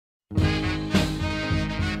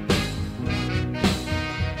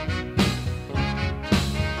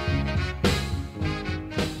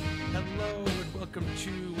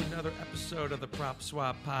episode of the Prop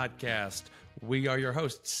Swap Podcast. We are your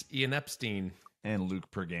hosts, Ian Epstein and Luke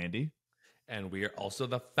Pergandy. And we are also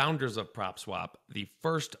the founders of Prop Swap, the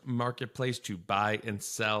first marketplace to buy and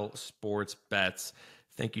sell sports bets.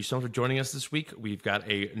 Thank you so much for joining us this week. We've got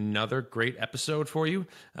another great episode for you.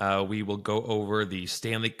 We will go over the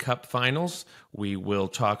Stanley Cup Finals. We will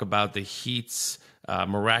talk about the Heat's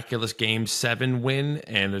miraculous Game 7 win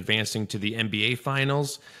and advancing to the NBA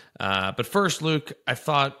Finals. But first, Luke, I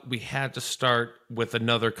thought we had to start with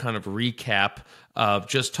another kind of recap of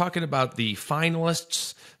just talking about the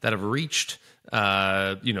finalists that have reached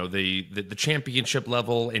the championship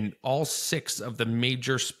level in all 6 of the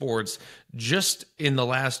major sports just in the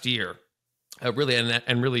last year.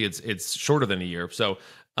 Really, it's shorter than a year. So,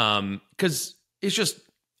 because it's just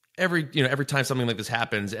every time something like this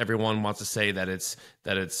happens, everyone wants to say that it's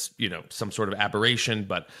some sort of aberration.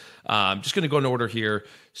 But I'm just going to go in order here,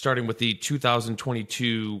 starting with the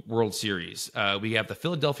 2022 World Series. We have the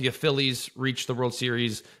Philadelphia Phillies reach the World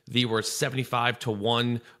Series. They were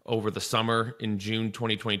 75-1 over the summer in June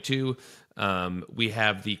 2022. We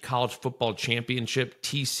have the College Football Championship.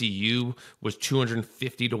 TCU was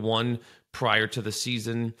 250-1 prior to the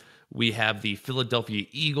season. We have the Philadelphia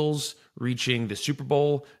Eagles reaching the Super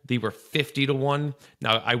Bowl. They were 50-1.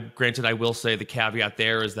 Now, I will say the caveat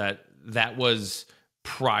there is that was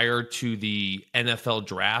prior to the NFL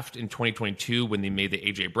draft in 2022 when they made the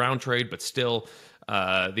A.J. Brown trade, but still,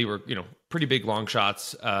 they were pretty big long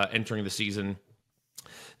shots entering the season.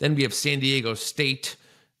 Then we have San Diego State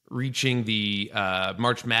reaching the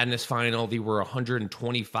March Madness final. They were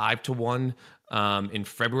 125-1 in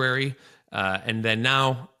February. And then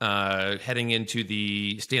now, heading into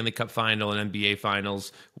the Stanley Cup Final and NBA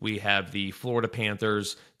Finals, we have the Florida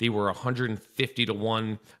Panthers. They were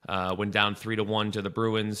 150-1, went down 3-1 to the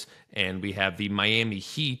Bruins, and we have the Miami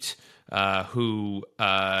Heat, who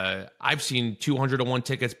I've seen 200-1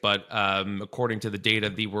 tickets, but according to the data,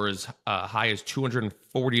 they were as high as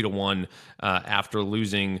 240-1 after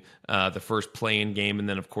losing the first play-in game, and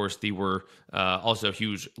then of course they were also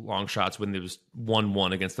huge long shots when there was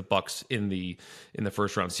 1-1 against the Bucks in the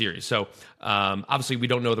first round series. So obviously we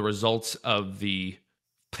don't know the results of the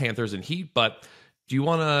Panthers and Heat, but do you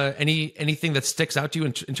want anything that sticks out to you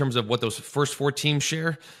in terms of what those first 4 teams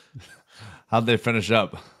share? How'd they finish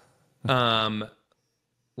up? Loss.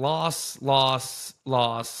 And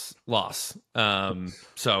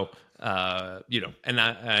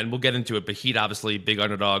we'll get into it, but Heat obviously big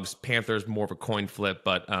underdogs, Panthers more of a coin flip,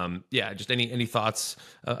 but just any thoughts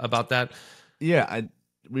about that? Yeah,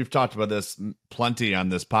 we've talked about this plenty on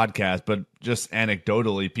this podcast, but just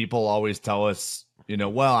anecdotally, people always tell us,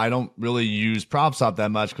 well, I don't really use prop stop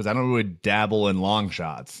that much because I don't really dabble in long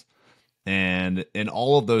shots. And in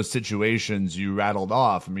all of those situations you rattled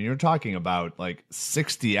off, I mean, you're talking about like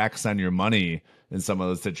 60x on your money in some of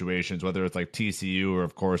those situations, whether it's like TCU or,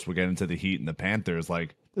 of course, we'll get into the Heat and the Panthers.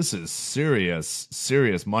 Like, this is serious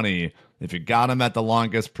money if you got them at the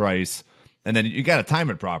longest price. And then you got to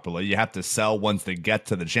time it properly. You have to sell once they get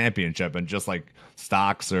to the championship. And just like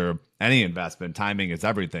stocks or any investment, timing is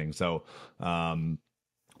everything. So,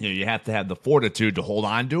 you have to have the fortitude to hold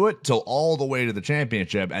on to it till all the way to the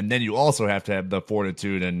championship. And then you also have to have the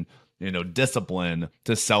fortitude and, discipline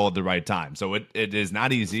to sell at the right time. So it is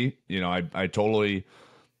not easy. I totally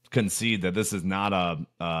concede that this is not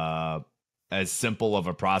as simple of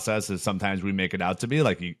a process as sometimes we make it out to be.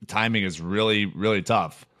 Like, timing is really, really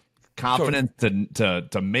tough. Confidence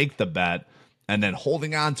to make the bet and then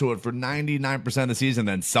holding on to it for 99% of the season,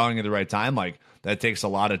 then selling at the right time. Like, that takes a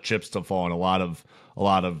lot of chips to fall and a lot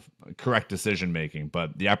of correct decision making,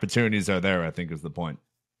 but the opportunities are there, I think, is the point.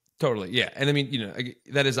 Totally. Yeah. And I mean,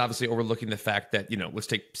 that is obviously overlooking the fact that, let's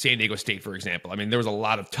take San Diego State, for example. I mean, there was a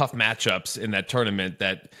lot of tough matchups in that tournament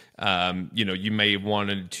that, you may have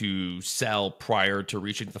wanted to sell prior to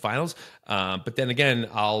reaching the finals. But then again,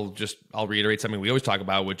 I'll reiterate something we always talk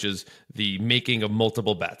about, which is the making of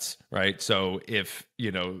multiple bets, right? So if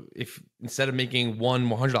instead of making one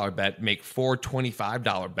 $100 bet, make 4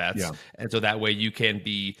 $25 bets. Yeah. And so that way you can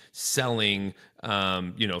be selling,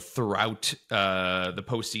 throughout the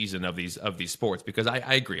postseason of these sports, because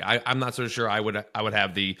I agree. I'm not so sure I would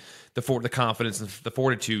have the confidence and the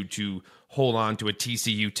fortitude to hold on to a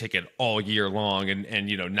TCU ticket all year long and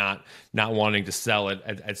not wanting to sell it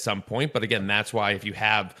at some point. But again, that's why if you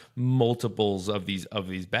have multiples of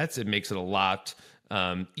these bets, it makes it a lot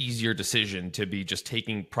easier decision to be just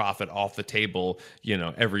taking profit off the table,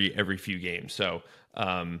 every few games. So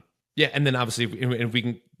and then obviously if we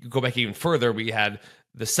can go back even further, we had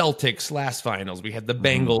the Celtics last finals, we had the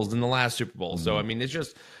Bengals in the last Super Bowl. So I mean, it's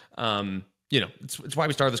just it's why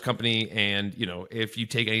we started this company. And, if you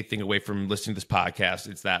take anything away from listening to this podcast,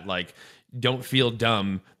 it's that, like, don't feel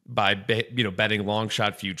dumb by, betting long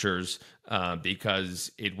shot futures,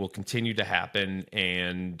 because it will continue to happen,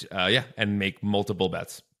 and make multiple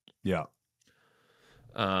bets. Yeah.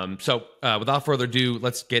 So without further ado,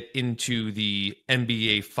 let's get into the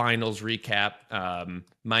NBA Finals recap.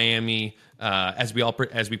 Miami, as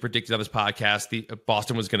we predicted on this podcast,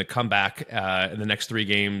 Boston was going to come back in the next 3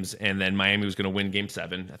 games, and then Miami was going to win Game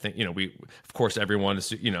 7. I think of course everyone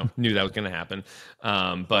knew that was going to happen.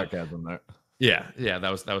 But sarcasm there. Yeah,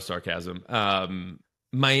 that was sarcasm.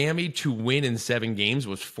 Miami to win in 7 games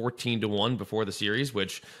was 14-1 before the series,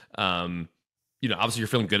 which obviously you're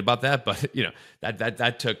feeling good about that, but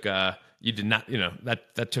that took you did not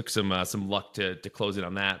that took some luck to close it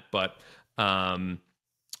on that. But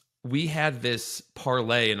we had this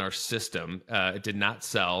parlay in our system. It did not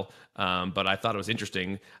sell, but I thought it was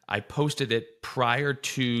interesting. I posted it prior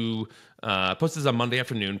to posted this on Monday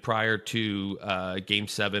afternoon prior to Game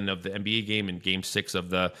 7 of the NBA game and Game 6 of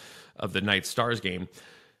the Night Stars game.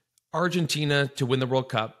 Argentina to win the World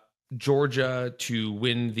Cup, Georgia to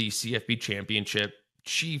win the CFB championship,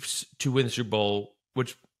 Chiefs to win the Super Bowl,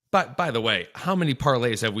 which, by the way, how many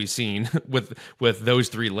parlays have we seen with those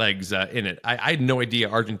 3 legs in it? I had no idea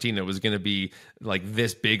Argentina was going to be like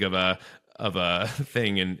this big of a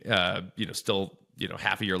thing, and still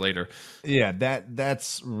half a year later. Yeah,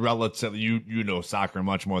 that's relatively, you know soccer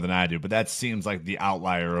much more than I do, but that seems like the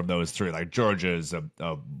outlier of those 3. Like Georgia is a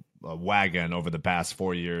wagon over the past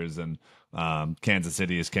 4 years, and Kansas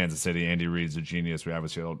City is Kansas City. Andy Reid's a genius. We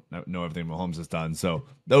obviously don't know everything Mahomes has done. So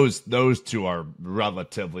those 2 are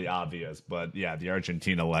relatively obvious. But yeah, the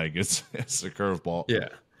Argentina leg is a curveball. Yeah.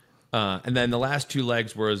 And then the last 2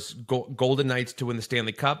 legs was Golden Knights to win the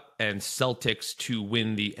Stanley Cup and Celtics to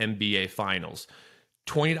win the NBA Finals.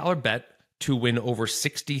 $20 bet to win over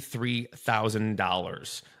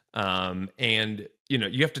 $63,000. And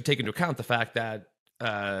you have to take into account the fact that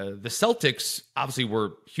the Celtics obviously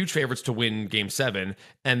were huge favorites to win Game 7,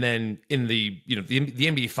 and then in the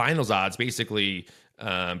NBA Finals odds basically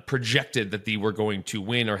projected that they were going to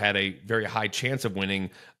win or had a very high chance of winning.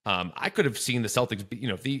 I could have seen the Celtics,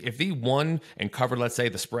 if they won and covered, let's say,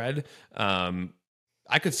 the spread.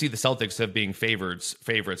 I could see the Celtics have being favorites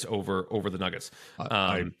over the Nuggets.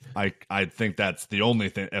 I think that's the only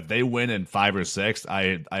thing. If they win in 5 or 6,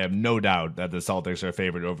 I have no doubt that the Celtics are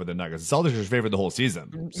favored over the Nuggets. The Celtics are favored the whole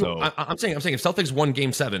season. So I'm saying if Celtics won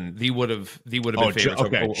Game 7, they would have been favorites over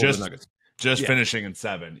the Nuggets. Just finishing in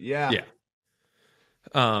 7. Yeah.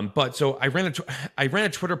 But so I ran a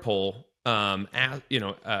Twitter poll,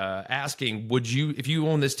 asking, if you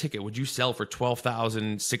own this ticket, would you sell for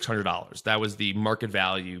 $12,600? That was the market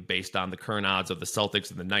value based on the current odds of the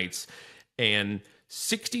Celtics and the Knights. And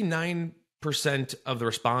 69% of the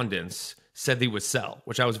respondents said they would sell,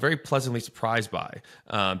 which I was very pleasantly surprised by,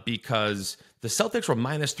 because the Celtics were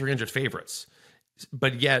minus 300 favorites,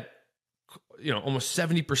 but yet almost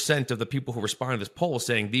 70% of the people who responded to this poll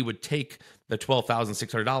saying they would take the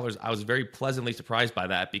 $12,600. I was very pleasantly surprised by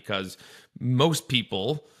that, because most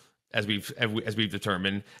people, as we've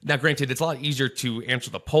determined, now granted, it's a lot easier to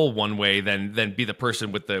answer the poll one way than be the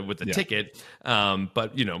person with the ticket.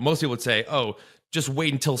 But most people would say, oh, just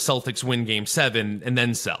wait until Celtics win Game 7 and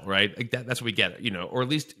then sell, right? Like that's what we get, or at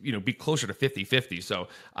least be closer to 50-50. So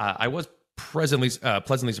I was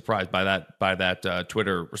pleasantly surprised by that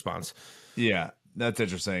Twitter response. Yeah, that's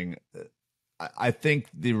interesting. I think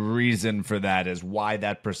the reason for that is why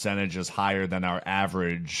that percentage is higher than our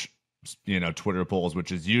average, Twitter polls,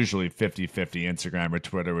 which is usually 50-50, Instagram or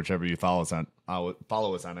Twitter, whichever you follow us on. I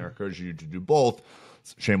encourage you to do both.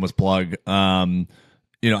 Shameless plug. I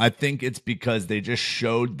think it's because they just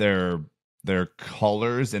showed their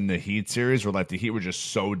colors in the Heat series, where like the Heat were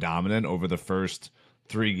just so dominant over the first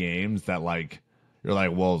 3 games that you're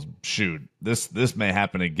like, well, shoot, this may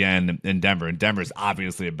happen again in Denver. And Denver's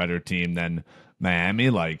obviously a better team than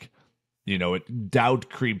Miami. Doubt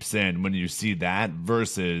creeps in when you see that,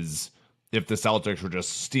 versus if the Celtics were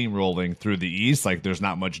just steamrolling through the East. There's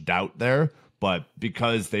not much doubt there. But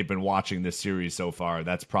because they've been watching this series so far,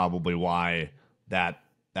 that's probably why that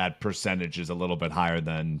percentage is a little bit higher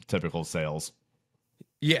than typical sales.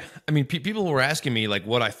 Yeah, I mean, people were asking me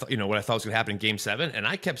what I thought was going to happen in Game 7, and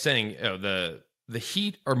I kept saying the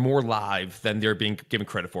Heat are more live than they're being given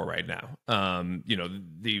credit for right now.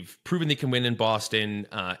 They've proven they can win in Boston.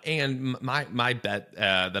 And my bet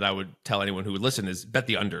that I would tell anyone who would listen is bet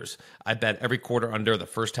the unders. I bet every quarter under, the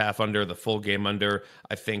first half under, the full game under.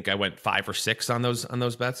 I think I went 5 or 6 on those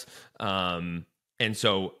bets. And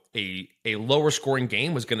so a lower scoring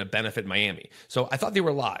game was going to benefit Miami. So I thought they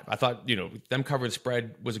were live. I thought, them covering the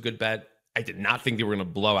spread was a good bet. I did not think they were going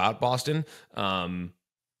to blow out Boston.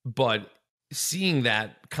 But seeing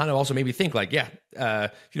that kind of also made me think like, because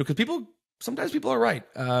sometimes people are right.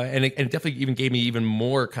 And it definitely even gave me even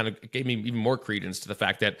more credence to the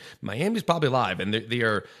fact that Miami's probably live, and they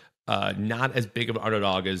are not as big of an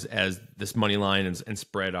underdog as this money line and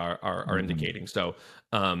spread are indicating. So,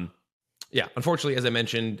 unfortunately, as I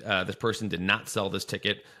mentioned, this person did not sell this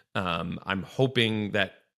ticket. I'm hoping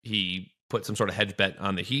that he put some sort of hedge bet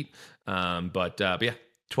on the Heat. But yeah,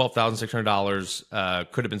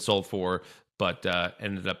 $12,600 could have been sold for, but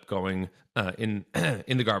ended up going in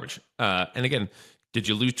the garbage. And again, did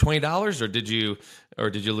you lose $20 or did you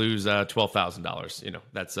lose $12,000?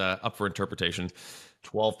 That's up for interpretation.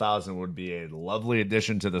 12,000 would be a lovely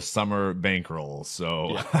addition to the summer bankroll.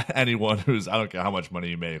 So anyone who's, I don't care how much money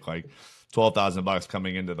you make, like $12,000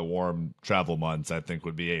 coming into the warm travel months, I think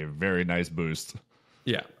would be a very nice boost.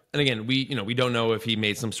 Yeah. And again, we don't know if he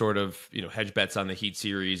made some sort of, hedge bets on the Heat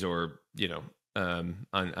series or,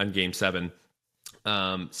 on Game 7.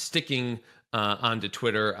 Sticking onto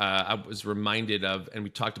Twitter, I was reminded of, and we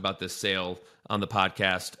talked about this sale on the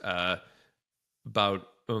podcast about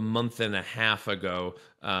a month and a half ago.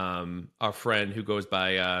 Our friend who goes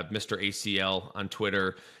by Mr. ACL on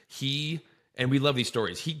Twitter, and we love these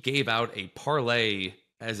stories. He gave out a parlay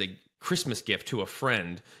as a Christmas gift to a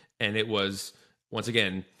friend, and it was, once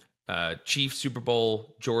again, Chiefs Super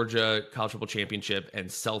Bowl, Georgia College Football Championship, and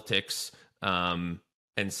Celtics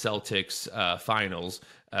finals.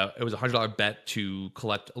 It was a $100 bet to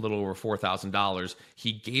collect a little over $4,000.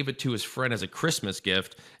 He gave it to his friend as a Christmas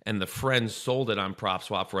gift, and the friend sold it on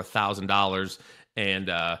PropSwap for $1,000. And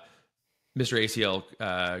Mr. ACL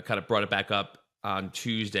kind of brought it back up on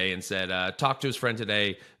Tuesday and said, talked to his friend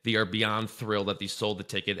today. They are beyond thrilled that they sold the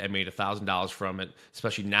ticket and made $1,000 from it,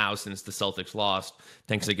 especially now since the Celtics lost.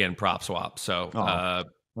 Thanks again, PropSwap. So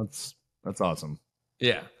that's awesome.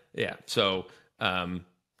 Yeah. So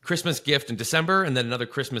Christmas gift in December, and then another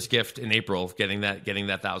Christmas gift in April, getting that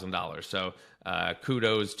 $1,000. So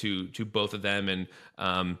kudos to both of them, and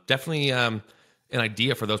definitely an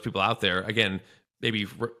idea for those people out there. Again, maybe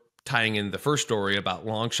tying in the first story about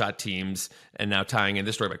long shot teams, and now tying in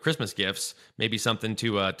this story about Christmas gifts, maybe something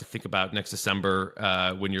to think about next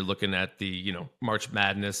December when you're looking at the March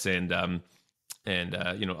Madness and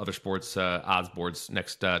other sports odds boards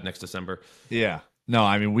next December. Yeah. No,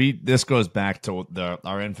 I mean, this goes back to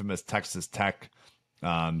our infamous Texas Tech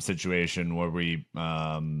situation where we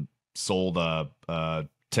sold a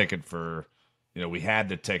ticket for, we had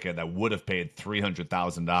the ticket that would have paid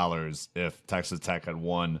 $300,000 if Texas Tech had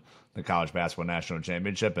won the college basketball national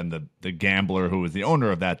championship, and the gambler who was the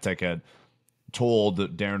owner of that ticket told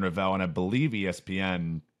Darren Ravel and I believe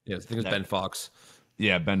ESPN. Yeah, I think it was Ben Fox.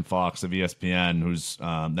 Yeah, Ben Fox of ESPN, who's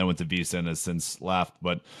then went to Visa and has since left,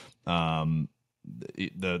 but.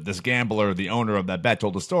 This gambler, the owner of that bet,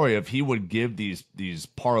 told the story of he would give these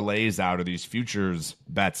parlays out or these futures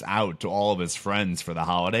bets out to all of his friends for the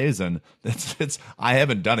holidays, and it's I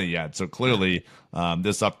haven't done it yet, so clearly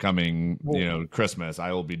this upcoming Christmas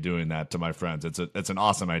I will be doing that to my friends. It's an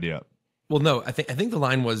awesome idea. Well, no, I think the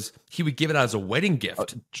line was he would give it out as a wedding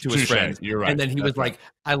gift to his friends. You're right, and then he was like,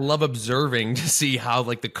 "I love observing to see how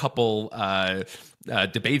like the couple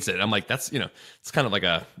debates it." I'm like, that's it's kind of like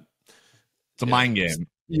a. It's a mind game.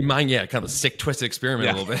 Kind of a sick, twisted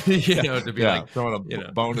experiment a little bit, to be like throwing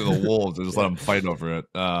a bone to the wolves and just let them fight over it.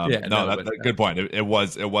 That's a good point. It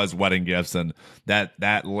was wedding gifts, and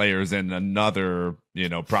that layers in another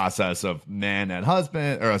process of man and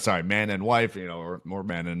wife, or more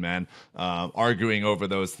man and man, arguing over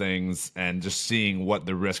those things and just seeing what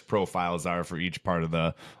the risk profiles are for each part of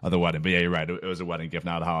the wedding. But yeah, you're right. It was a wedding gift,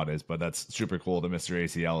 not holidays. But that's super cool that Mr.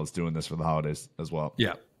 ACL is doing this for the holidays as well.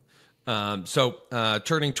 Yeah.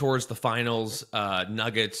 Turning towards the finals,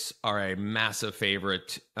 Nuggets are a massive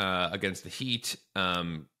favorite against the Heat.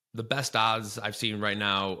 The best odds I've seen right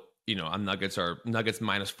now, on Nuggets are Nuggets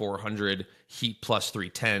minus 400, Heat plus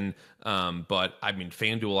 310. But I mean,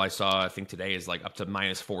 FanDuel I think today is like up to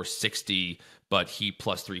minus 460, but Heat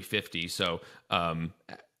plus 350. So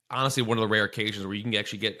honestly, one of the rare occasions where you can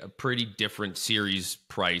actually get a pretty different series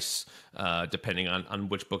price depending on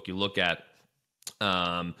which book you look at.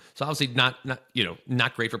 So obviously not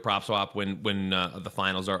great for PropSwap when the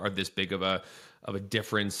finals are this big of a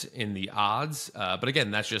difference in the odds. But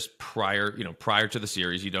again, that's just prior to the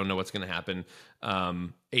series. You don't know what's going to happen.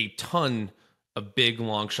 A ton of big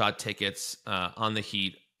long shot tickets on the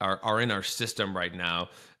Heat are in our system right now.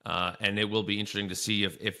 And it will be interesting to see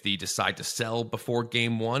if they decide to sell before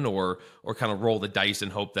game one or kind of roll the dice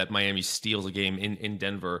and hope that Miami steals a game in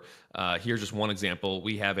Denver. Here's just one example.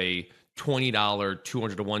 We have a $20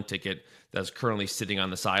 200-1 ticket that's currently sitting on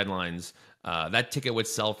the sidelines. That ticket would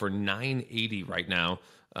sell for $980 right now.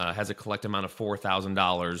 Has a collect amount of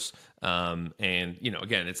 $4,000. And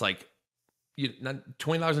again, it's like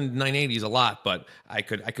 $20 and $980 is a lot, but I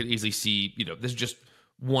could easily see, this is just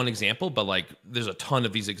one example, but like there's a ton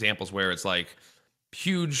of these examples where it's like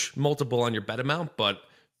huge multiple on your bet amount, but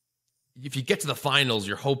if you get to the finals,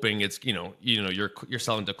 you're hoping it's you're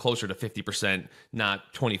selling to closer to 50%,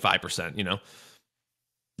 not 25%.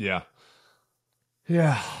 Yeah. Look,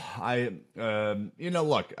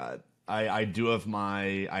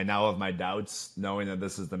 I now have my doubts knowing that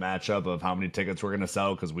this is the matchup of how many tickets we're going to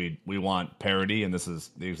sell, because we want parity, and this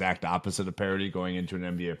is the exact opposite of parity going into an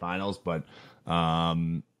NBA Finals. But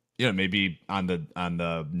maybe on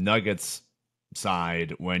the Nuggets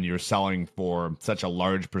side, when you're selling for such a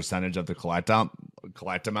large percentage of the collect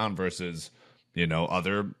amount versus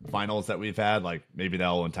other finals that we've had, like maybe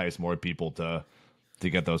that'll entice more people to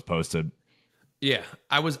get those posted. Yeah,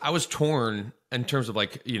 I was torn in terms of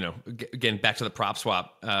like, again, back to the prop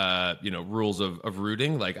swap, rules of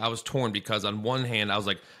rooting. Like I was torn because on one hand, I was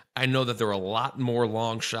like, I know that there are a lot more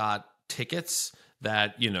long shot tickets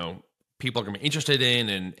that, people are going to be interested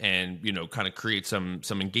in and kind of create some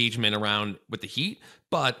engagement around with the Heat.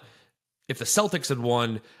 But if the Celtics had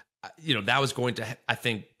won, that was going to, I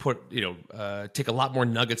think, take a lot more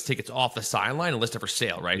Nuggets tickets off the sideline and list it for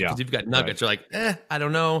sale, right? Because if you've got Nuggets, right, you're like, I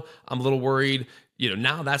don't know, I'm a little worried.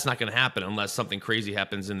 Now that's not going to happen unless something crazy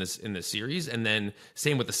happens in this series. And then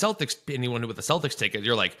same with the Celtics. Anyone with the Celtics ticket,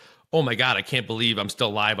 you're like, oh my God, I can't believe I'm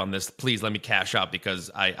still live on this. Please let me cash out because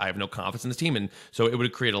I have no confidence in this team. And so it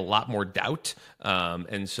would create a lot more doubt. I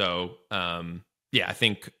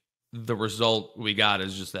think the result we got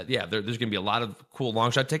is just that, there's going to be a lot of cool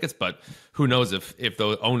long shot tickets, but who knows if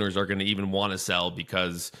the owners are going to even want to sell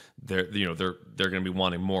because they're going to be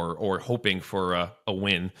wanting more or hoping for a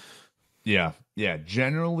win. Yeah.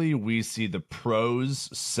 Generally, we see the pros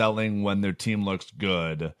selling when their team looks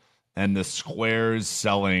good and the squares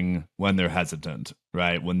selling when they're hesitant,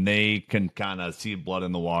 right? When they can kind of see blood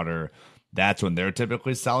in the water, that's when they're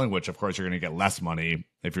typically selling, which of course you're going to get less money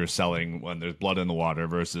if you're selling when there's blood in the water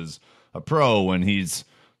versus a pro when he's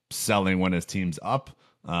selling when his team's up.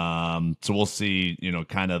 So we'll see,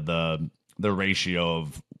 kind of the ratio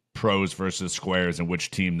of pros versus squares and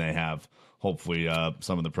which team they have. Hopefully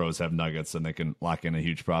some of the pros have Nuggets and they can lock in a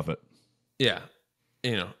huge profit. Yeah.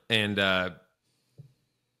 And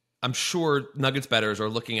I'm sure Nuggets bettors are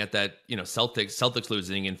looking at that, Celtics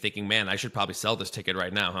losing and thinking, man, I should probably sell this ticket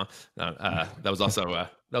right now, huh? That was also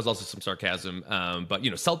some sarcasm. But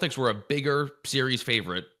Celtics were a bigger series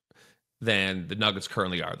favorite than the Nuggets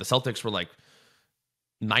currently are. The Celtics were like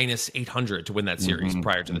minus 800 to win that series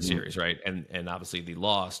prior to the series, right? And obviously they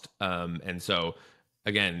lost. And so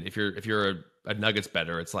again, if you're a Nuggets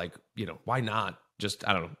bettor, it's like, why not just,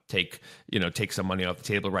 I don't know, take some money off the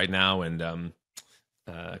table right now and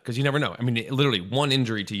because you never know. I mean, literally one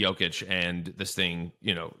injury to Jokic and this thing,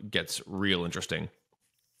 gets real interesting.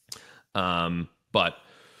 But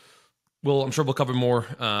I'm sure we'll cover more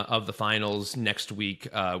of the finals next week.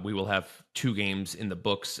 We will have 2 games in the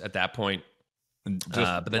books at that point.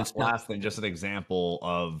 But then last thing, just an example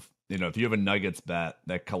of, if you have a Nuggets bet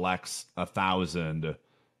that collects 1,000,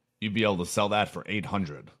 you'd be able to sell that for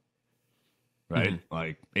 800, right?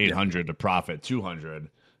 Like 800 to profit 200.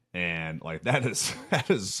 And like that is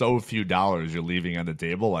so few dollars you're leaving on the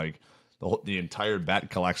table. Like the entire bet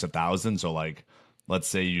collects 1,000. So like, let's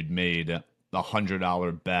say you'd made a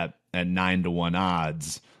 $100 bet at 9-1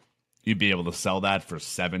 odds, you'd be able to sell that for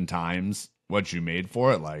 7 times what you made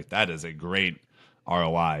for it. Like that is a great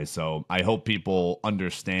ROI. So I hope people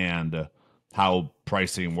understand how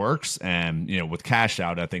pricing works. And with cash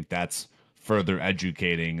out, I think that's further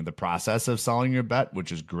educating the process of selling your bet,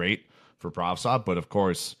 which is great for PropSwap. But of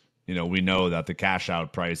course, we know that the cash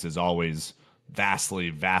out price is always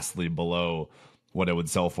vastly below what it would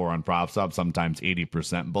sell for on PropSwap, sometimes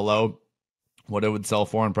 80% below what it would sell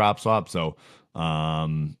for on PropSwap. So,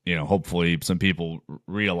 hopefully some people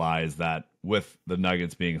realize that with the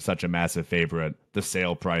Nuggets being such a massive favorite, the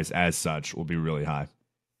sale price as such will be really high.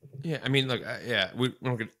 Yeah. I mean, look,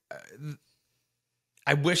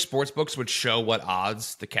 I wish sportsbooks would show what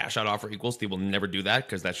odds the cash out offer equals. They will never do that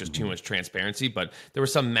because that's just too much transparency. But there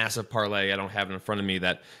was some massive parlay, I don't have it in front of me,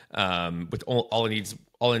 that with all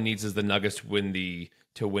it needs is the Nuggets to win the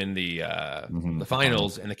to win the The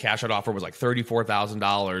finals, and the cash out offer was like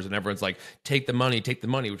 $34,000, and everyone's like, take the money,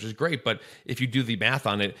 which is great. But if you do the math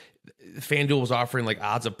on it, FanDuel was offering like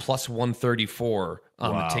odds of plus 134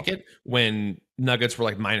 on the ticket when Nuggets were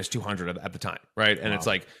like minus 200 at the time, right? And it's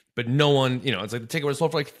like, but no one, it's like the ticket was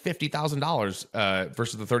sold for like $50,000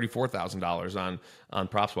 versus the $34,000 on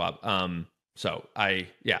PropSwap. So I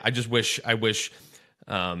wish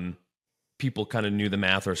people kind of knew the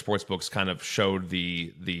math, or sports books kind of showed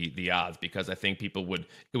the odds, because I think it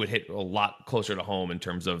would hit a lot closer to home in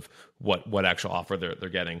terms of what actual offer they're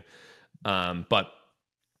getting. But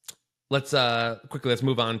let's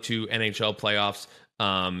move on to NHL playoffs.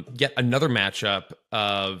 Get another matchup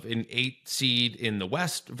of an 8th seed in the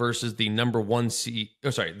West versus the number 1 seed. The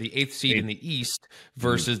 8th seed in the East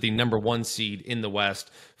versus the number 1 seed in the West.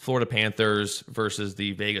 Florida Panthers versus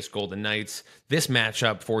the Vegas Golden Knights. This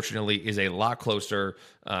matchup, fortunately, is a lot closer.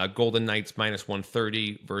 Golden Knights minus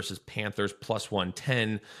 130 versus Panthers plus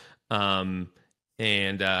 110.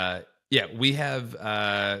 We have.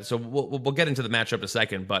 So we'll get into the matchup in a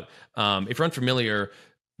second. But if you're unfamiliar,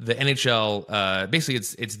 the NHL, basically,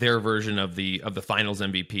 it's their version of the Finals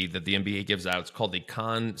MVP that the NBA gives out. It's called the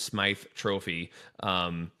Conn Smythe Trophy.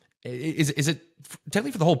 Is it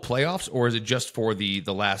technically for the whole playoffs, or is it just for the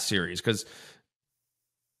last series? Because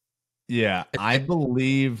I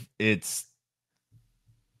believe it's.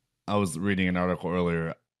 I was reading an article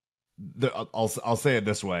earlier. I'll say it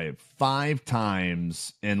this way: 5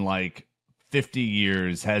 times in like 50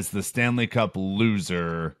 years has the Stanley Cup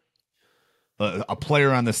loser. A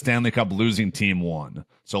player on the Stanley Cup losing team won.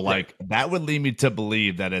 So that would lead me to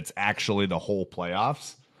believe that it's actually the whole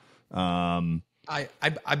playoffs. I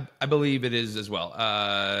believe it is as well.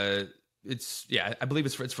 I believe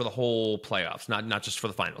it's for the whole playoffs, not just for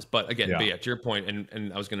the finals. But again, to your point,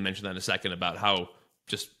 and I was going to mention that in a second about how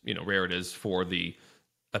just rare it is for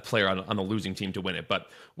a player on the losing team to win it.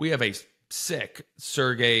 But we have a sick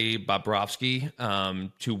Sergei Bobrovsky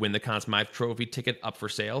to win the Conn Smythe Trophy ticket up for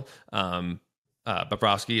sale.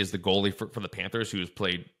 Bobrovsky is the goalie for the Panthers, who has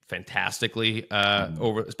played fantastically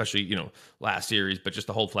over, especially last series, but just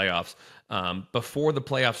the whole playoffs. Before the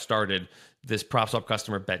playoffs started, this PropSwap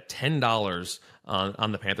customer bet $10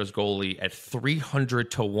 on the Panthers goalie at 300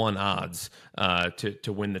 to 1 odds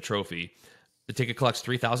to win the trophy. The ticket collects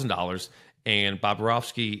 $3,000. And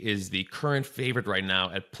Bobrovsky is the current favorite right now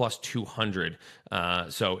at plus 200.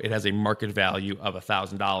 So it has a market value of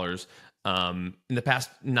 $1,000. In the past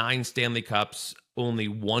 9 Stanley Cups, only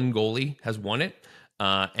 1 goalie has won it.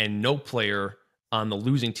 And no player on the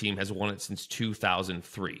losing team has won it since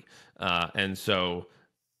 2003. And so,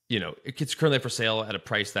 it's currently for sale at a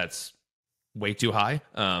price that's way too high.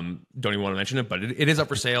 Don't even want to mention it, but it is up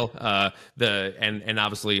for sale. And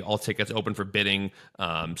obviously all tickets open for bidding.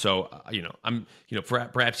 Perhaps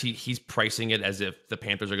he's pricing it as if the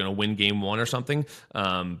Panthers are going to win game 1 or something.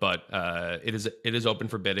 But it is open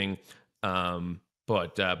for bidding.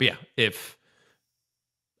 If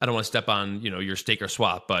I don't want to step on, your stake or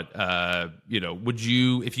swap, but would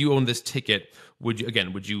you, if you own this ticket,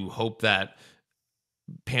 would you hope that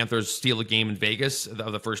Panthers steal a game in Vegas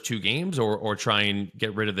of the first 2 games, or try and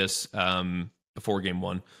get rid of this before game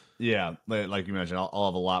 1? Yeah, like you mentioned, I'll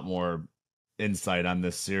have a lot more insight on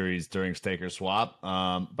this series during stake or swap.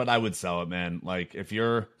 But I would sell it, man. Like if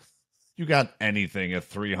you got anything at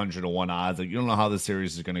 300 to 1 odds, like you don't know how the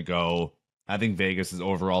series is going to go. I think Vegas is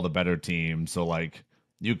overall the better team. So like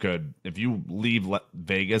you could, if you leave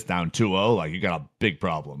Vegas down 2-0, like you got a big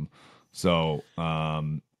problem. So,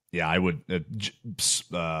 I would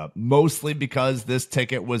mostly because this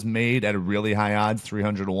ticket was made at a really high odds,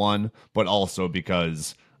 300 to 1, but also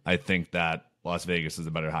because I think that Las Vegas is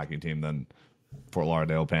a better hockey team than Fort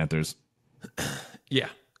Lauderdale Panthers. Yeah.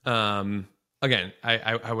 Again,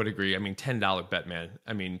 I would agree. I mean, $10 bet, man.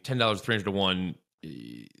 I mean, $10, 300 to 1.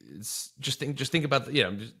 It's just think about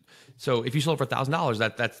so if you sold for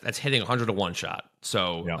 $1,000, that's hitting 100 to 1 shot.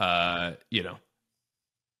 So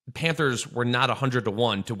Panthers were not 100 to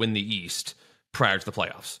 1 to win the East prior to the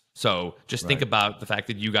playoffs. So just think about the fact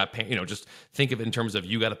that you got, just think of it in terms of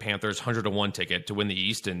you got a Panthers 100 to 1 ticket to win the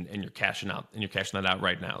East, and you're cashing that out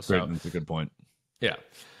right now. So that's a good point. Yeah.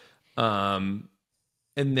 And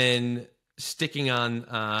then sticking on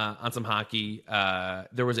some hockey,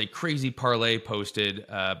 there was a crazy parlay posted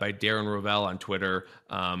by Darren Rovell on Twitter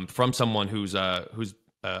from someone who's a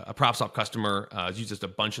PropSwap customer. He's used this a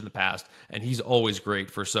bunch in the past, and he's always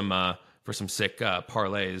great for some sick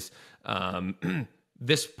parlays.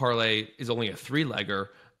 This parlay is only a 3-legger.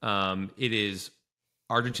 It is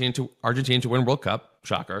Argentina to win World Cup,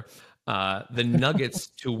 shocker. The Nuggets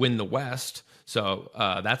to win the West. So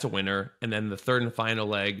that's a winner. And then the third and final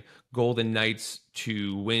leg, Golden Knights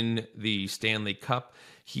to win the Stanley Cup.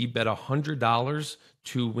 He bet $100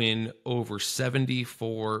 to win over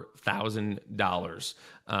 $74,000.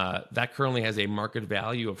 That currently has a market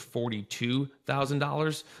value of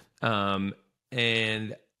 $42,000.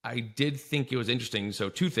 And I did think it was interesting. So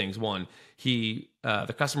two things. One, the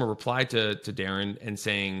customer replied to Darren and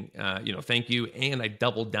saying, thank you. And I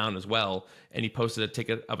doubled down as well. And he posted a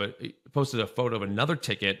photo of another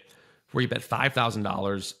ticket where he bet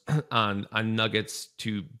 $5,000 on Nuggets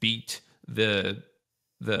to beat the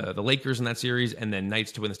Lakers in that series, and then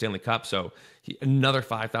Knights to win the Stanley Cup. So another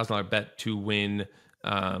 $5,000 bet to win,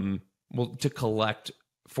 to collect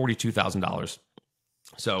 $42,000.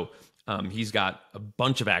 So he's got a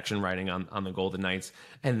bunch of action riding on the Golden Knights.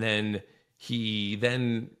 And then he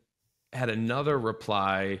had another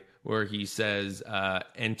reply where he says,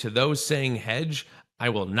 and to those saying hedge, I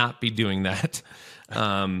will not be doing that.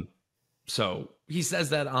 So he says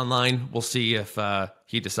that online. We'll see if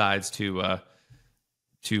he decides to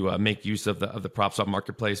make use of the prop swap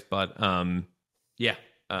marketplace. But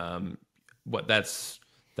that's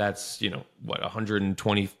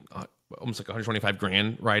 120, almost like 125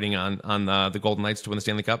 grand riding on the Golden Knights to win the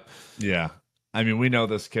Stanley Cup. Yeah. I mean, we know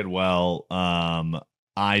this kid well.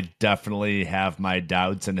 I definitely have my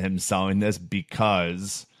doubts in him selling this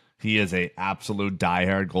because he is a absolute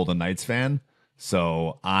diehard Golden Knights fan.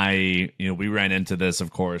 So we ran into this,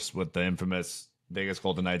 of course, with the infamous Vegas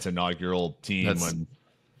Golden Knights inaugural team when,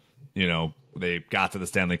 they got to the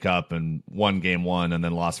Stanley Cup and won game one and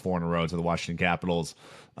then lost 4 in a row to the Washington Capitals.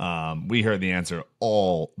 We heard the answer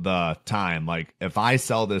all the time. Like, if I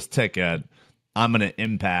sell this ticket, I'm going to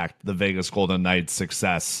impact the Vegas Golden Knights'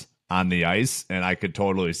 success on the ice. And I could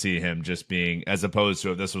totally see him just being, as opposed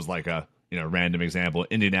to if this was like a, random example,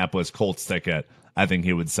 Indianapolis Colts ticket, I think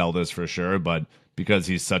he would sell this for sure. But because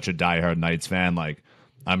he's such a diehard Knights fan, like,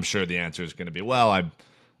 I'm sure the answer is going to be, well, I'm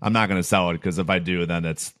not going to sell it because if I do, then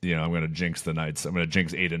it's, I'm going to jinx the Knights. I'm going to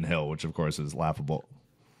jinx Aiden Hill, which of course is laughable.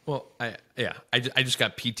 Well, I just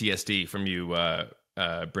got PTSD from you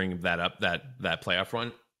bringing that up, that playoff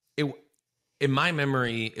run. In my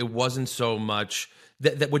memory, it wasn't so much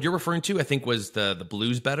that what you're referring to, I think, was the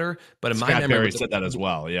Blues better. But in Scott my memory, Perry said that as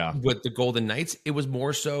well. Yeah, with the Golden Knights, it was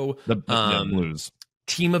more so the Blues,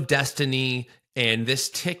 Team of Destiny, and this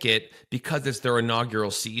ticket, because it's their inaugural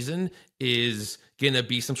season, is gonna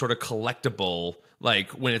be some sort of collectible. Like,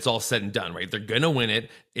 when it's all said and done, right? They're gonna win it.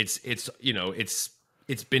 It's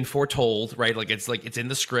been foretold, right? It's in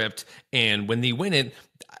the script, and when they win it,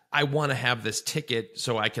 I want to have this ticket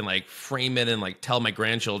so I can frame it and tell my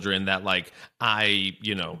grandchildren that I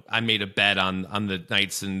made a bet on the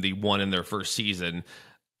Knights and the won in their first season.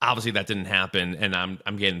 Obviously that didn't happen, and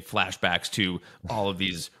I'm getting flashbacks to all of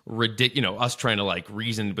these us trying to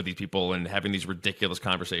reason with these people and having these ridiculous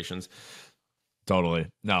conversations. Totally.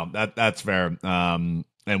 No, that's fair. And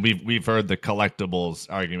we've heard the collectibles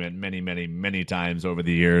argument many, many, many times over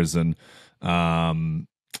the years. And,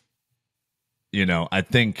 I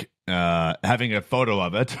think having a photo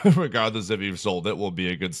of it, regardless if you've sold it, will be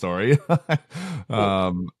a good story.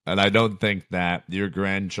 And I don't think that your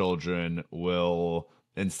grandchildren will,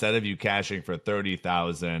 instead of you cashing for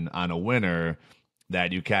 30,000 on a winner,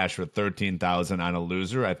 that you cash for 13,000 on a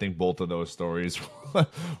loser. I think both of those stories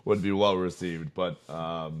would be well received. But,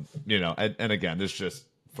 and again, this just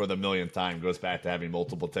for the millionth time goes back to having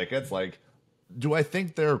multiple tickets. Do I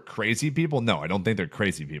think they're crazy people? No, I don't think they're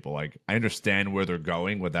crazy people. I understand where they're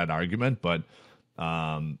going with that argument, but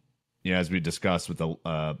as we discussed with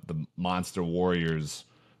the Monster Warriors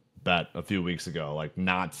bet a few weeks ago,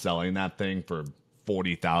 not selling that thing for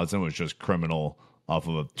 40,000 was just criminal off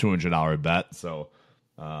of a $200 bet. So,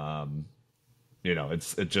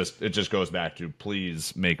 it just goes back to,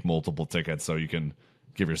 please make multiple tickets so you can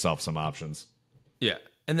give yourself some options. Yeah.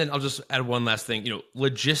 And then I'll just add one last thing.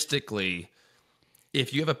 Logistically,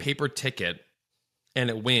 if you have a paper ticket and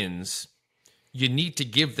it wins, you need to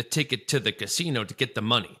give the ticket to the casino to get the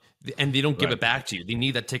money, and they don't give it back to you. They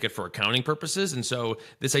need that ticket for accounting purposes. And so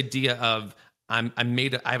this idea of I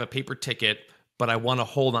have a paper ticket, but I want to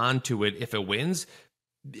hold on to it if it wins,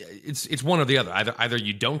 it's one or the other. Either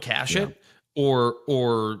you don't cash it, or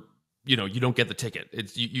you don't get the ticket.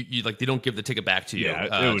 It's you they don't give the ticket back to you.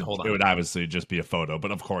 Yeah, it would obviously just be a photo,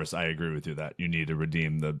 but of course I agree with you that you need to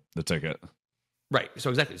redeem the ticket. Right. So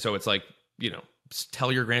exactly. So it's lie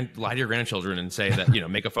to your grandchildren and say that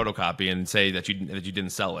make a photocopy and say that you didn't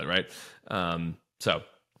sell it. Right.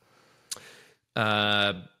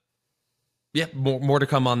 More to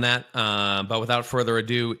come on that. But without further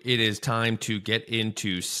ado, it is time to get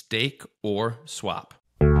into Stake or Swap.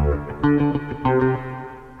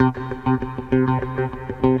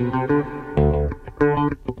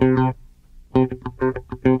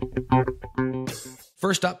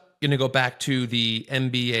 Going to go back to the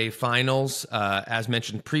NBA Finals. As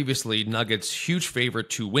mentioned previously, Nuggets huge favorite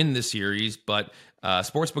to win the series, but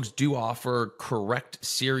sportsbooks do offer correct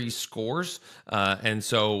series scores. And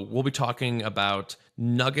so we'll be talking about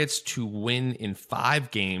Nuggets to win in 5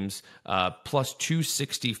 games, plus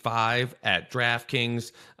 265 at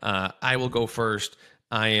DraftKings. I will go first.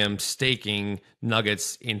 I am staking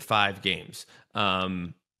Nuggets in 5 games.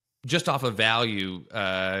 Just off of value,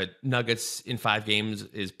 Nuggets in 5 games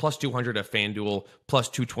is plus 200 at FanDuel, plus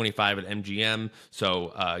 225 at MGM.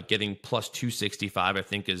 So getting plus 265, I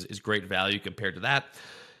think, is great value compared to that.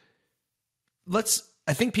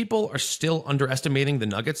 I think people are still underestimating the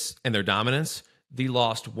Nuggets and their dominance. They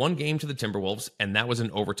lost 1 game to the Timberwolves, and that was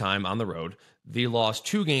in overtime on the road. They lost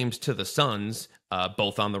 2 games to the Suns,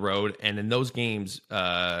 both on the road. And in those games,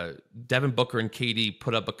 Devin Booker and KD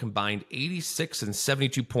put up a combined 86 and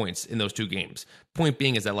 72 points in those 2 games. Point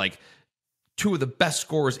being is that, like, 2 of the best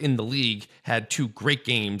scorers in the league had 2 great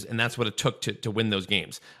games, and that's what it took to win those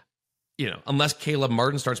games. Unless Caleb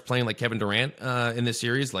Martin starts playing like Kevin Durant in this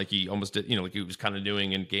series, like he almost did, like he was kind of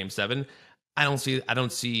doing in Game 7, I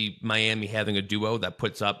don't see Miami having a duo that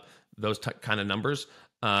puts up those kind of numbers.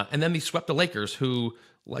 And then they swept the Lakers, who,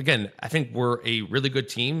 again, I think were a really good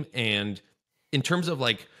team. And in terms of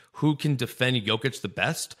like who can defend Jokic the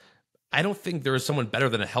best, I don't think there is someone better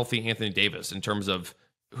than a healthy Anthony Davis in terms of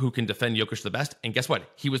who can defend Jokic the best. And guess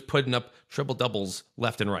what? He was putting up triple doubles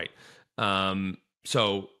left and right.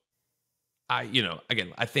 So I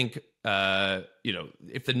think,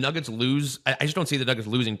 if the Nuggets lose, I just don't see the Nuggets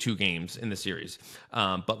losing 2 games in the series.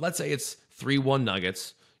 But let's say it's 3-1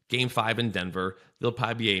 Nuggets, Game 5 in Denver. They'll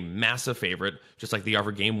probably be a massive favorite, just like they are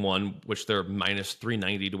for Game 1, which they're minus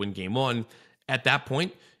 390 to win Game 1. At that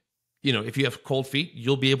point, if you have cold feet,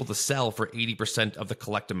 you'll be able to sell for 80% of the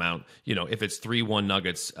collect amount, if it's 3-1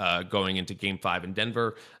 Nuggets going into Game 5 in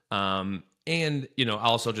Denver. And, I'll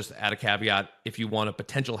also just add a caveat, if you want a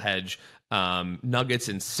potential hedge, Nuggets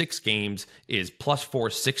in 6 games is plus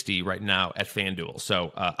 460 right now at FanDuel.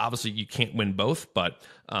 So obviously you can't win both, but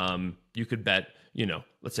you could bet,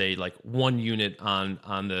 let's say like 1 unit on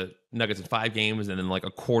the Nuggets in 5 games and then like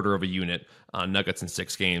a quarter of a unit on Nuggets in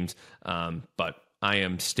 6 games. But I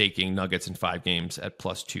am staking Nuggets in 5 games at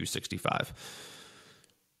plus 265.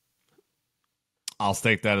 I'll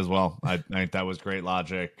stake that as well. I think that was great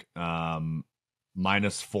logic.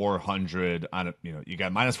 Minus 400 on you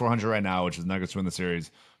got minus 400 right now, which is Nuggets to win the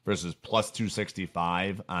series, versus plus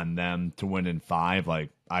 265 on them to win in 5. Like,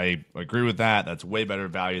 I agree with that. That's way better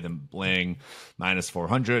value than Bling minus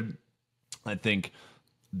 400. I think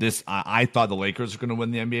I thought the Lakers were going to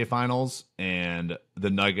win the NBA Finals, and the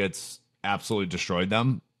Nuggets absolutely destroyed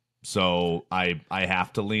them. So I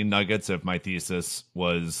have to lean Nuggets if my thesis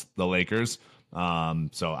was the Lakers.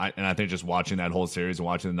 I think just watching that whole series and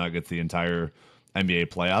watching the Nuggets the entire NBA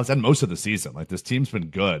playoffs and most of the season, like, this team's been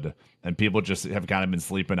good, and people just have kind of been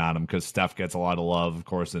sleeping on them because Steph gets a lot of love, of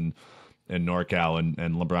course, in NorCal and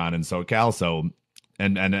LeBron in SoCal. So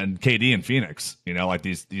and KD in Phoenix, like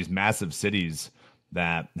these massive cities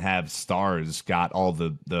that have stars got all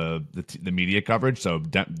the media coverage. So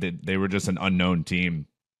they were just an unknown team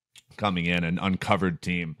coming in, an uncovered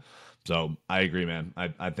team. So I agree, man.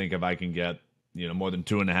 I think if I can get more than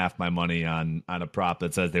 2.5 my money on a prop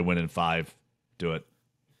that says they win in 5, do it.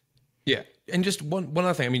 Yeah. And just one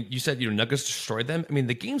other thing. I mean, you said, Nuggets destroyed them. I mean,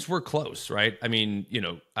 the games were close, right? I mean,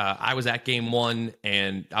 I was at Game 1,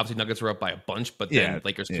 and obviously Nuggets were up by a bunch, but then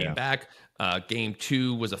Lakers came back. Game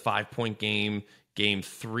 2 was a 5-point game. Game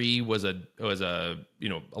 3 was a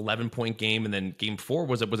 11-point game, and then Game 4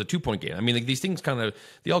 was a 2-point game. I mean, like, these things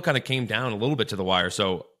they all came down a little bit to the wire.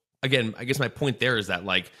 So again, I guess my point there is that,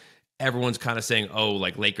 like, everyone's kind of saying, oh,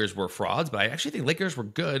 like, Lakers were frauds, but I actually think Lakers were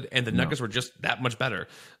good, and the Nuggets were just that much better.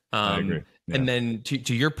 I agree. Yeah. And then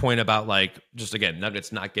to your point about, like, just again,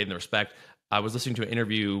 Nuggets not getting the respect, I was listening to an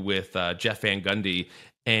interview with Jeff Van Gundy,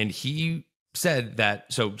 and he said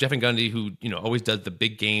that, so Jeff Van Gundy, who, always does the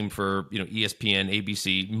big game for, ESPN,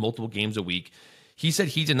 ABC, multiple games a week, he said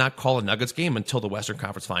he did not call a Nuggets game until the Western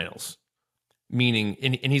Conference Finals. Meaning,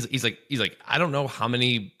 and he's like, I don't know how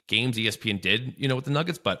many games ESPN did, with the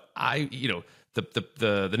Nuggets, but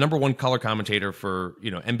the number one color commentator for,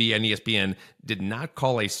 NBA and ESPN did not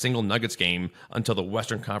call a single Nuggets game until the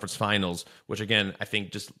Western Conference Finals, which, again, I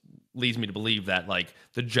think just leads me to believe that, like,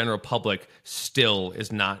 the general public still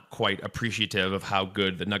is not quite appreciative of how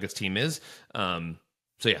good the Nuggets team is. So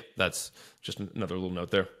yeah, that's just another little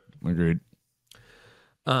note there. Agreed.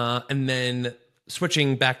 And then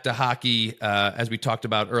switching back to hockey, as we talked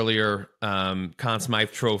about earlier, Conn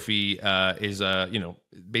Smythe Trophy is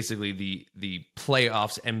basically the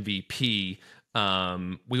playoffs MVP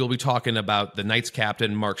We will be talking about the Knights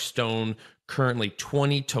captain, Mark Stone, currently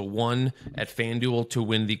 20-1 at FanDuel to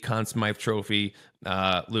win the Conn Smythe Trophy.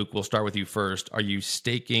 Luke, we'll start with you first. Are you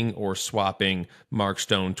staking or swapping Mark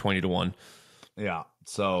Stone 20-1? Yeah.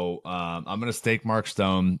 So I'm going to stake Mark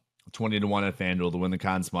Stone 20-1 at FanDuel to win the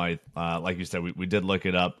Conn Smythe. Like you said, we did look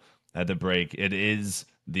it up at the break. It is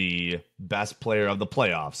the best player of the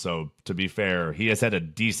playoffs. So to be fair, he has had a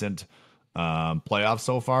decent playoffs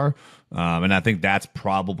so far. And I think that's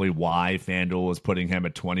probably why FanDuel is putting him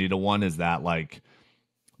at 20-1, is that like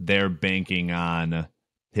they're banking on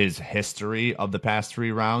his history of the past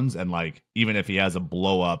 3 rounds. And like, even if he has a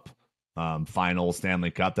blow up final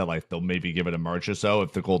Stanley Cup, that like they'll maybe give it a March or so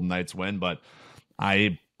if the Golden Knights win. But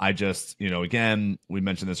I just, again, we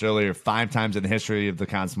mentioned this earlier, 5 times in the history of the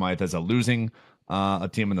Conn Smythe as a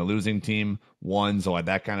team in the losing team won. So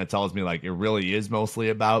that kind of tells me like it really is mostly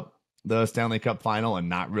about the Stanley Cup final and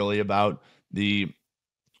not really about the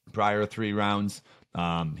prior 3 rounds.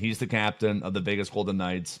 He's the captain of the Vegas Golden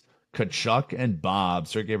Knights. Kachuk and Bob,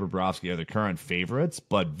 Sergei Bobrovsky, are the current favorites,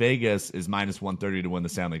 but Vegas is -130 to win the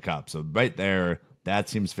Stanley Cup. So right there, that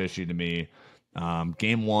seems fishy to me.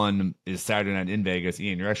 Game 1 is Saturday night in Vegas.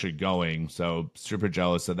 Ian, you're actually going, so super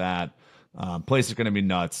jealous of that. Place is going to be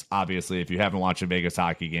nuts. Obviously, if you haven't watched a Vegas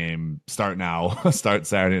hockey game, start now. Start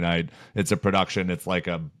Saturday night. It's a production. It's like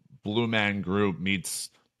a Blue Man Group meets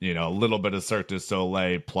a little bit of Cirque du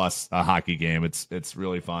Soleil plus a hockey game. It's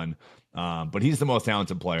really fun. But he's the most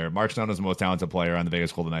talented player. Mark Stone is the most talented player on the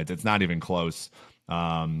Vegas Golden Knights. It's not even close.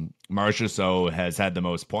 Marchessault has had the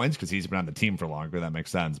most points because he's been on the team for longer. That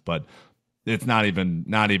makes sense. But it's not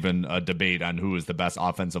even a debate on who is the best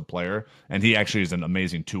offensive player. And he actually is an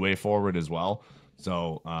amazing two-way forward as well.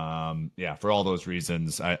 So, for all those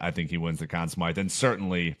reasons, I think he wins the Conn Smythe. And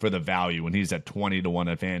certainly for the value when he's at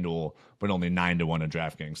 20-1 at FanDuel, but only 9-1 at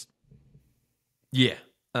DraftKings. Yeah.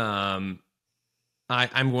 I'm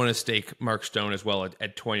going to stake Mark Stone as well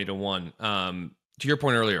at 20-1. To your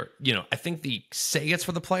point earlier, I think say it's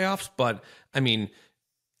for the playoffs, but I mean,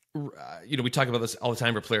 we talk about this all the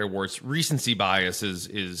time for player awards. Recency bias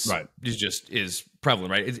is right. is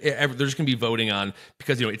prevalent, right? They're just going to be voting on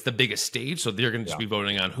because it's the biggest stage, so they're going to just be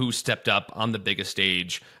voting on who stepped up on the biggest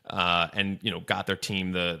stage and got their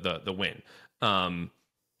team the win.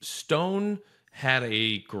 Stone had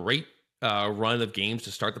a great run of games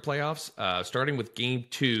to start the playoffs, starting with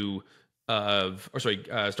the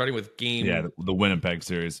Winnipeg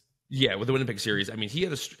series. Yeah, with the Winnipeg series. I mean, he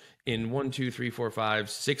had in 1, 2, 3, 4, 5,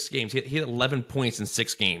 6 games. He had 11 points in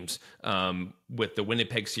 6 games with the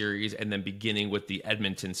Winnipeg series, and then beginning with the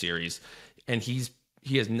Edmonton series. And he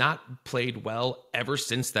has not played well ever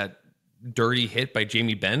since that dirty hit by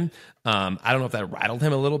Jamie Benn. I don't know if that rattled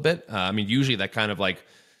him a little bit. I mean, usually that kind of like,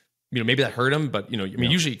 maybe that hurt him, but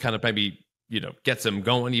usually kind of maybe gets him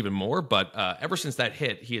going even more. But ever since that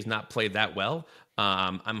hit, he has not played that well.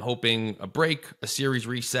 I'm hoping a break, a series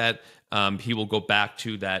reset. He will go back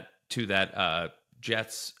to that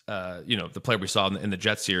Jets, the player we saw in the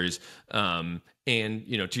Jets series. And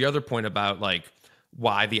to your other point about like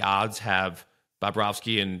why the odds have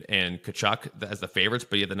Bobrovsky and Kachuk as the favorites,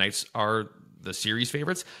 but the Knights are the series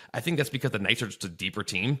favorites. I think that's because the Knights are just a deeper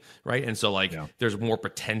team, right? And so there's more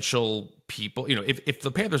potential people. If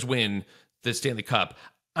the Panthers win the Stanley Cup,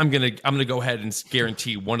 I'm gonna go ahead and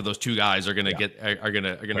guarantee one of those 2 guys are gonna get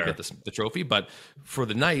the trophy. But for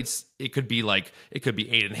the Knights, it could be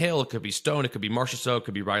Aiden Hill, it could be Stone, it could be Marchessault, it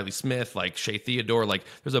could be Riley Smith, like Shea Theodore. Like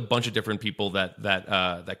there's a bunch of different people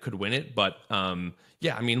that could win it. But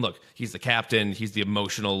I mean, look, he's the captain, he's the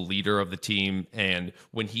emotional leader of the team, and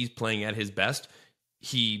when he's playing at his best,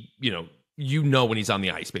 he when he's on the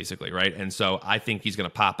ice, basically, right? And so I think he's going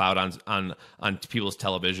to pop out on people's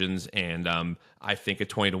televisions, and I think at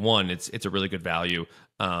 20-1, it's a really good value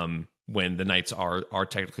when the Knights are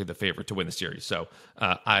technically the favorite to win the series. So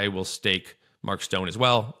I will stake Mark Stone as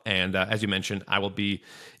well, and as you mentioned, I will be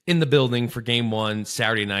in the building for Game 1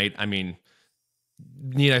 Saturday night. I mean,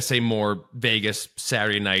 need I say more? Vegas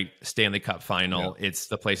Saturday night Stanley Cup final. Yeah.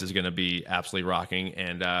 The place is going to be absolutely rocking,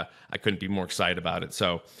 and I couldn't be more excited about it.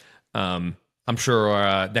 So. I'm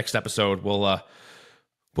sure next episode I'll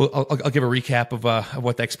give a recap of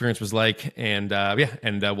what the experience was like, and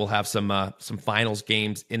we'll have some finals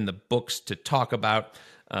games in the books to talk about.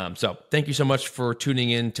 So thank you so much for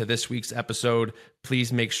tuning in to this week's episode.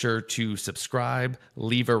 Please make sure to subscribe,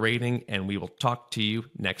 leave a rating, and we will talk to you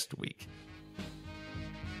next week.